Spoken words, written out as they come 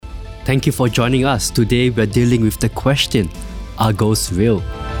Thank you for joining us. Today we're dealing with the question, are ghosts real?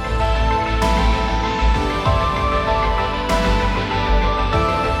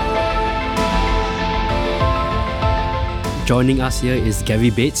 Joining us here is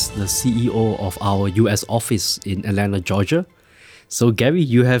Gary Bates, the CEO of our US office in Atlanta, Georgia. So Gary,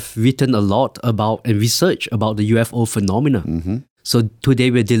 you have written a lot about and researched about the UFO phenomena. Mm-hmm. So today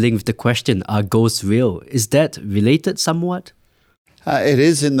we're dealing with the question, are ghosts real? Is that related somewhat? It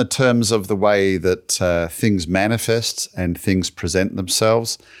is in the terms of the way that things manifest and things present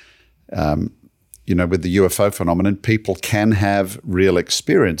themselves. With the UFO phenomenon, people can have real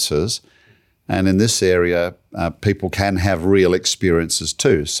experiences. And in this area, people can have real experiences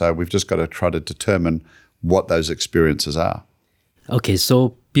too. So we've just got to try to determine what those experiences are. Okay,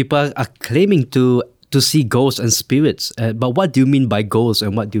 so people are claiming to see ghosts and spirits. But what do you mean by ghosts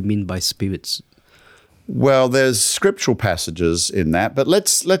and what do you mean by spirits? Well, there's scriptural passages in that, but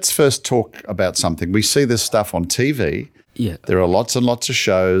let's first talk about something. We see this stuff on TV. Yeah. There are lots and lots of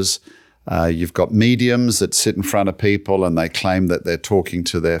shows. You've got mediums that sit in front of people and they claim that they're talking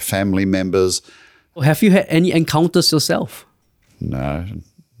to their family members. Have you had any encounters yourself? No,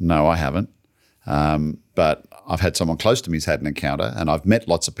 I haven't. But I've had someone close to me who's had an encounter, and I've met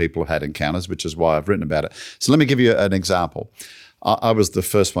lots of people who've had encounters, which is why I've written about it. So let me give you an example. I was the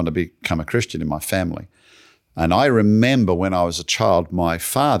first one to become a Christian in my family. And I remember when I was a child, my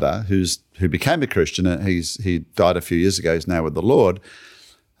father, who became a Christian, he died a few years ago, he's now with the Lord,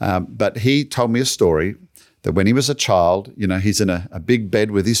 but he told me a story that when he was a child, he's in a big bed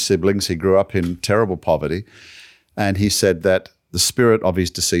with his siblings. He grew up in terrible poverty. And he said that the spirit of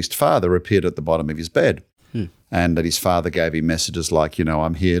his deceased father appeared at the bottom of his bed. And that his father gave him messages like,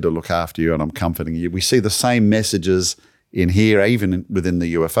 I'm here to look after you and I'm comforting you. We see the same messages in here, even within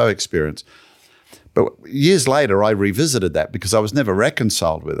the UFO experience. But years later, I revisited that because I was never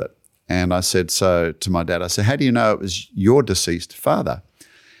reconciled with it. And I said so to my dad, I said, how do you know it was your deceased father?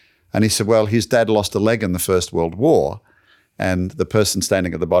 And he said, well, his dad lost a leg in the First World War, and the person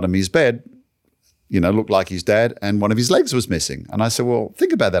standing at the bottom of his bed, looked like his dad, and one of his legs was missing. And I said, well,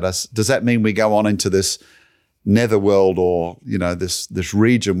 think about that. Does that mean we go on into this netherworld or, this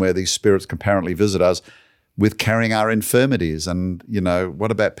region where these spirits can apparently visit us with carrying our infirmities? And, what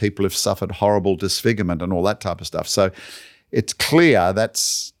about people who've suffered horrible disfigurement and all that type of stuff? So it's clear that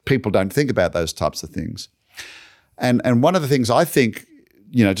people don't think about those types of things. And one of the things I think,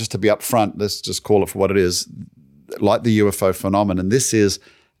 just to be upfront, let's just call it for what it is, like the UFO phenomenon, this is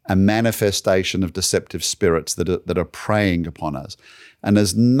a manifestation of deceptive spirits that are preying upon us. And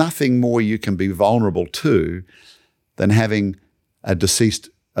there's nothing more you can be vulnerable to than having an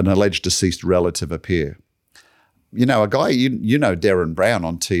alleged deceased relative appear. A guy, Derren Brown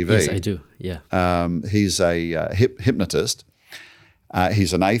on TV. Yes, I do, yeah. He's a hypnotist.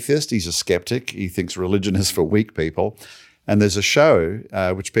 He's an atheist. He's a skeptic. He thinks religion is for weak people. And there's a show,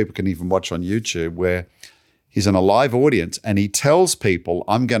 which people can even watch on YouTube, where he's in a live audience and he tells people,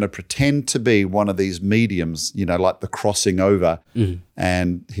 I'm going to pretend to be one of these mediums, like the crossing over.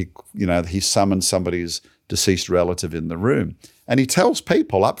 And he summons somebody's deceased relative in the room. And he tells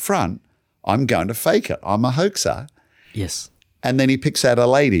people up front, I'm going to fake it. I'm a hoaxer. Yes. And then he picks out a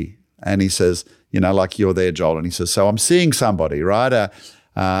lady and he says, like you're there, Joel. And he says, so I'm seeing somebody, right?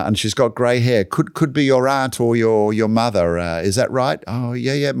 And she's got grey hair. Could be your aunt or your mother. Is that right? Oh,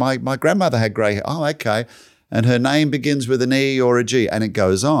 yeah. My grandmother had grey hair. Oh, okay. And her name begins with an E or a G, and it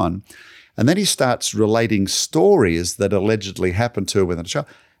goes on. And then he starts relating stories that allegedly happened to her within a show,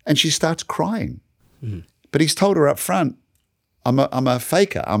 and she starts crying. But he's told her up front, I'm a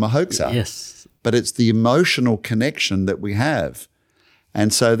faker, I'm a hoaxer. Yes. But it's the emotional connection that we have.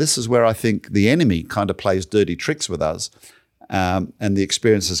 And so this is where I think the enemy kind of plays dirty tricks with us. And the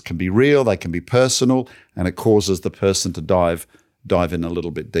experiences can be real, they can be personal, and it causes the person to dive in a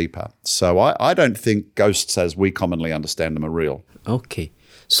little bit deeper. So I don't think ghosts as we commonly understand them are real. Okay.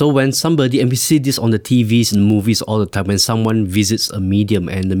 So when somebody, and we see this on the TVs and movies all the time, when someone visits a medium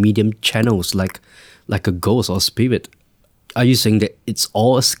and the medium channels like a ghost or spirit, are you saying that it's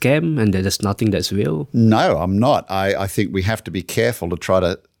all a scam and that there's nothing that's real? No, I'm not. I think we have to be careful to try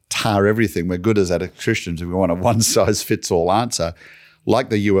to tar everything. We're good as Christians. We want a one-size-fits-all answer. Like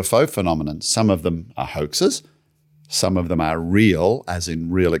the UFO phenomenon, some of them are hoaxes. Some of them are real, as in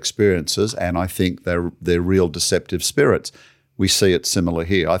real experiences, and I think they're real deceptive spirits. We see it similar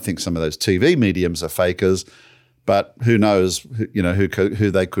here. I think some of those TV mediums are fakers, but who knows,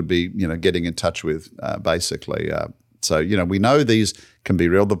 who they could be, getting in touch with, basically. So, we know these can be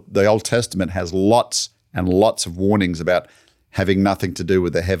real. The Old Testament has lots and lots of warnings about having nothing to do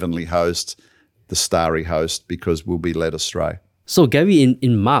with the heavenly host, the starry host, because we'll be led astray. So Gary,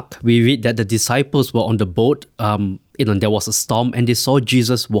 in Mark, we read that the disciples were on the boat. There was a storm, and they saw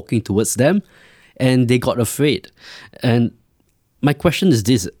Jesus walking towards them, and they got afraid. And my question is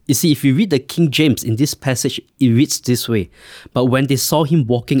this: you see, if you read the King James in this passage, it reads this way: "But when they saw him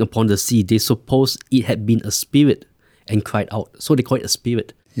walking upon the sea, they supposed it had been a spirit, and cried out." So they call it a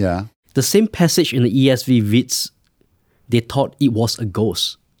spirit. Yeah. The same passage in the ESV reads, "They thought it was a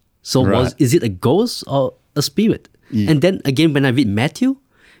ghost." So Right. is it a ghost or a spirit? And then again, when I read Matthew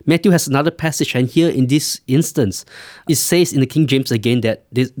has another passage, and here in this instance, it says in the King James again that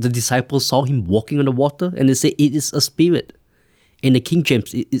the disciples saw him walking on the water, and they say it is a spirit. In the King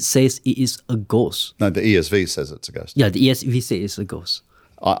James, it says it is a ghost. No, the ESV says it's a ghost. Yeah, the ESV says it's a ghost.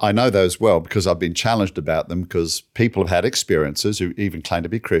 I know those well because I've been challenged about them because people have had experiences who even claim to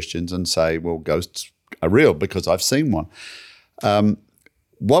be Christians and say, well, ghosts are real because I've seen one.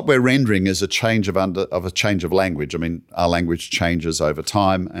 What we're rendering is a change of language. I mean, our language changes over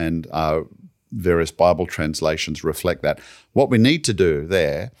time, and our various Bible translations reflect that. What we need to do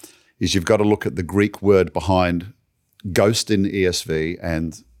there is you've got to look at the Greek word behind ghost in the ESV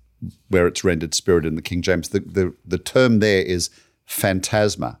and where it's rendered spirit in the King James. The term there is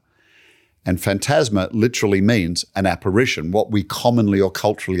phantasma. And phantasma literally means an apparition, what we commonly or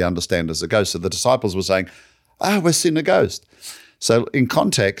culturally understand as a ghost. So the disciples were saying, we're seeing a ghost. So in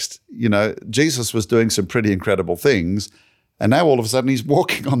context, Jesus was doing some pretty incredible things, and now all of a sudden he's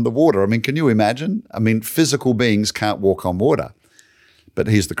walking on the water. I mean, can you imagine? I mean, physical beings can't walk on water, but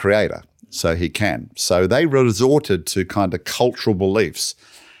he's the creator, so he can. So they resorted to kind of cultural beliefs.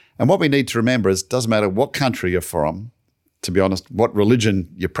 And what we need to remember is it doesn't matter what country you're from, to be honest, what religion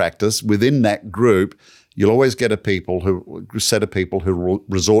you practice, within that group, you'll always get a set of people who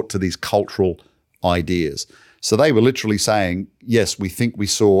resort to these cultural ideas. So they were literally saying, yes, we think we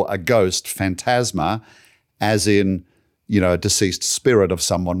saw a ghost, phantasma, as in, a deceased spirit of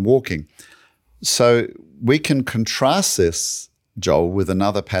someone walking. So we can contrast this, Joel, with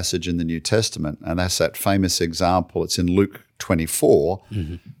another passage in the New Testament, and that's that famous example. It's in Luke 24,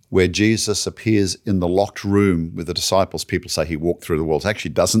 where Jesus appears in the locked room with the disciples. People say he walked through the walls.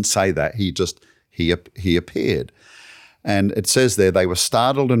 Actually, doesn't say that. He appeared. And it says there they were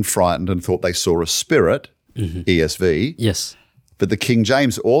startled and frightened and thought they saw a spirit, ESV. Yes. But the King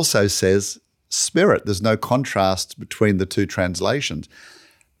James also says spirit. There's no contrast between the two translations.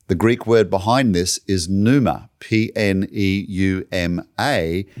 The Greek word behind this is pneuma, P-N-E-U-M-A,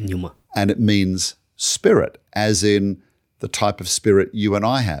 Pneuma. And it means spirit, as in the type of spirit you and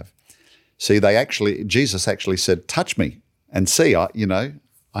I have. See, Jesus actually said, touch me and see, I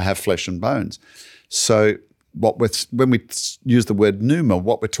have flesh and bones. So when we use the word pneuma,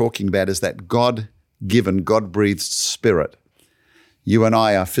 what we're talking about is that God-given, God-breathed spirit. You and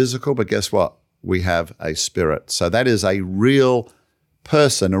I are physical, but guess what? We have a spirit. So that is a real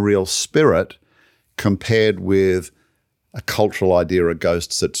person, a real spirit, compared with a cultural idea of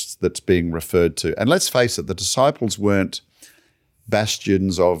ghosts that's being referred to. And let's face it, the disciples weren't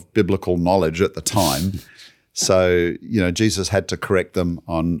bastions of biblical knowledge at the time. So, Jesus had to correct them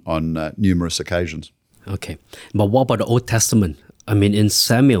on numerous occasions. Okay. But what about the Old Testament? I mean, in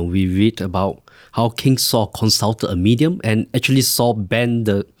Samuel, we read about how King Saul consulted a medium, and actually Saul banned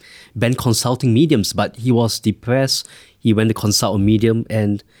consulting mediums, but he was depressed. He went to consult a medium,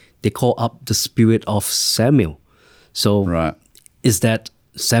 and they called up the spirit of Samuel. So Right. Is that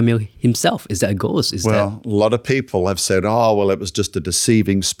Samuel himself? Is that a ghost? A lot of people have said, it was just a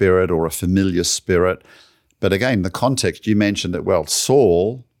deceiving spirit or a familiar spirit. But again, the context, you mentioned it well.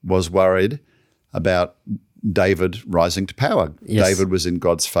 Saul was worried about David rising to power. Yes. David was in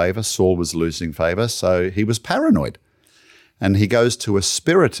God's favor. Saul was losing favor. So he was paranoid. And he goes to a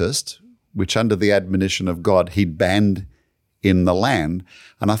spiritist, which under the admonition of God, he'd banned in the land.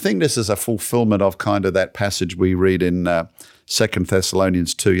 And I think this is a fulfillment of kind of that passage we read in 2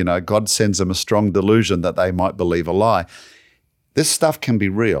 Thessalonians 2. God sends them a strong delusion that they might believe a lie. This stuff can be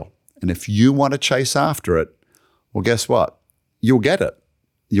real. And if you want to chase after it, well, guess what? You'll get it.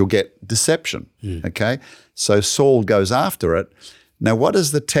 You'll get deception, okay? So Saul goes after it. Now, what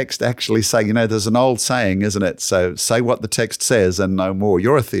does the text actually say? There's an old saying, isn't it? So say what the text says and no more.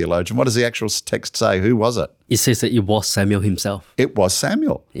 You're a theologian. What does the actual text say? Who was it? It says that it was Samuel himself. It was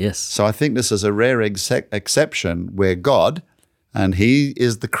Samuel. Yes. So I think this is a rare exception where God, and he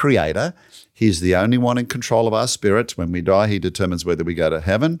is the creator, he's the only one in control of our spirits. When we die, he determines whether we go to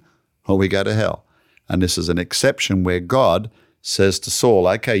heaven or we go to hell. And this is an exception where God says to Saul,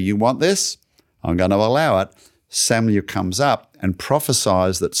 okay, you want this? I'm going to allow it. Samuel comes up and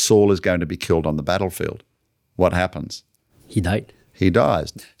prophesies that Saul is going to be killed on the battlefield. What happens? He died. He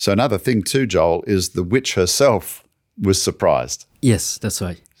dies. So another thing too, Joel, is the witch herself was surprised. Yes, that's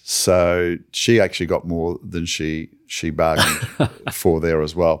right. So she actually got more than she bargained for there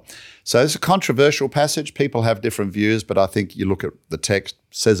as well. So it's a controversial passage. People have different views, but I think you look at the text,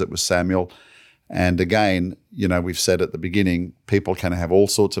 says it was Samuel. And again, we've said at the beginning, people can have all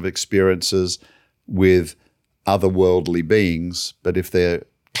sorts of experiences with otherworldly beings, but if they're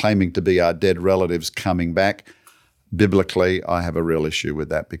claiming to be our dead relatives coming back, biblically, I have a real issue with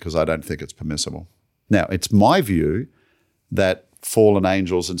that because I don't think it's permissible. Now, it's my view that fallen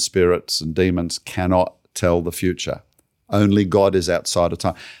angels and spirits and demons cannot tell the future. Only God is outside of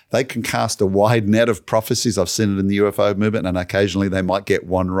time. They can cast a wide net of prophecies. I've seen it in the UFO movement, and occasionally they might get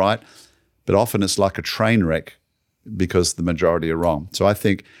one right, but often it's like a train wreck because the majority are wrong. So I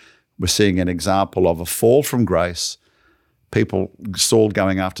think we're seeing an example of a fall from grace, Saul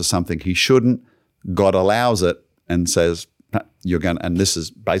going after something he shouldn't. God allows it and says, and this is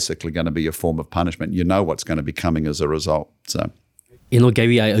basically going to be a form of punishment. You know what's going to be coming as a result. So,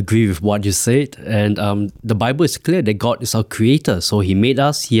 Gary, I agree with what you said. And the Bible is clear that God is our creator. So he made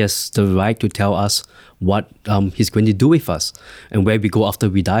us. He has the right to tell us what he's going to do with us and where we go after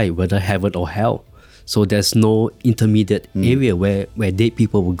we die, whether heaven or hell. So there's no intermediate area where dead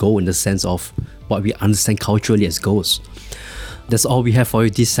people will go in the sense of what we understand culturally as ghosts. That's all we have for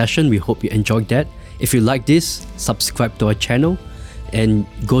this session. We hope you enjoyed that. If you like this, subscribe to our channel and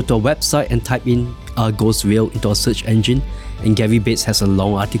go to our website and type in Ghost Real into our search engine. And Gary Bates has a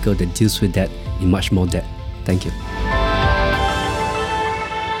long article that deals with that in much more depth. Thank you.